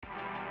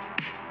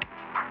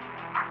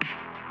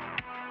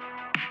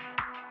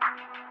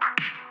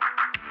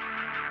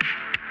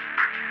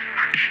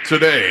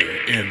Today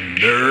in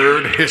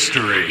Nerd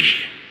History.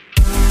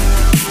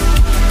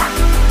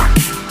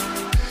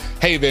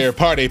 Hey there,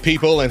 party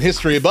people and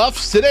history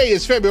buffs. Today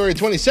is February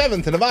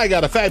 27th, and have I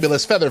got a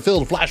fabulous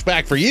feather-filled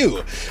flashback for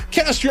you.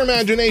 Cast your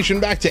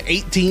imagination back to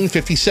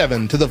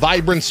 1857 to the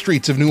vibrant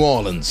streets of New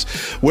Orleans,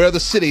 where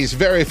the city's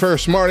very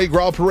first Mardi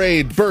Gras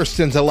parade burst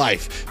into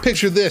life.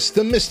 Picture this,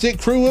 the mystic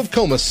crew of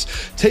Comus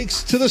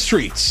takes to the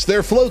streets,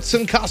 their floats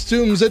and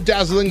costumes a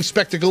dazzling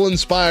spectacle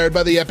inspired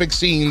by the epic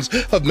scenes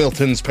of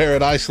Milton's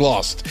Paradise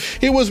Lost.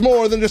 It was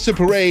more than just a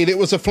parade, it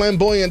was a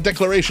flamboyant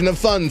declaration of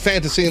fun,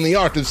 fantasy, and the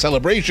art of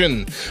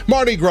celebration.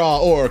 Mardi Gras,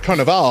 or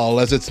Carnival,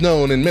 as it's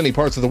known in many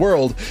parts of the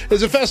world,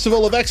 is a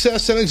festival of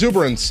excess and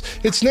exuberance.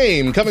 Its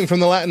name, coming from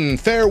the Latin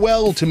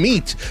farewell to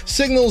meet,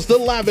 signals the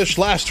lavish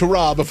last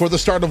hurrah before the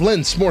start of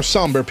Lent's more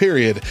somber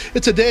period.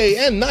 It's a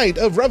day and night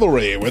of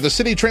revelry, where the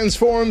city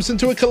transforms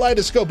into a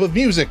kaleidoscope of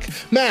music,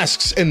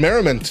 masks, and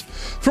merriment.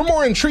 For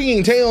more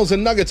intriguing tales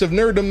and nuggets of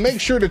nerddom,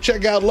 make sure to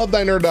check out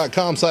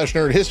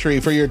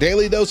lovethynerd.com/nerdhistory for your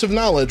daily dose of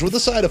knowledge with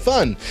a side of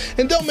fun.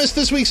 And don't miss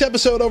this week's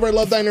episode over at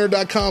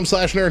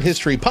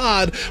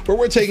lovethynerd.com/nerdhistorypod, where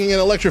we're taking an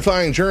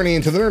electrifying journey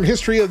into the nerd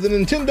history of the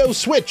Nintendo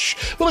Switch.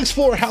 We'll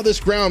explore how this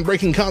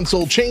groundbreaking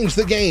console changed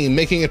the game,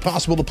 making it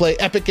possible to play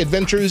epic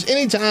adventures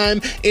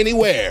anytime,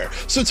 anywhere.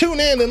 So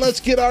tune in and let's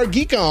get our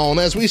geek on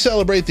as we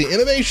celebrate the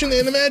innovation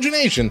and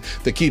imagination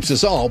that keeps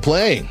us all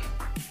playing.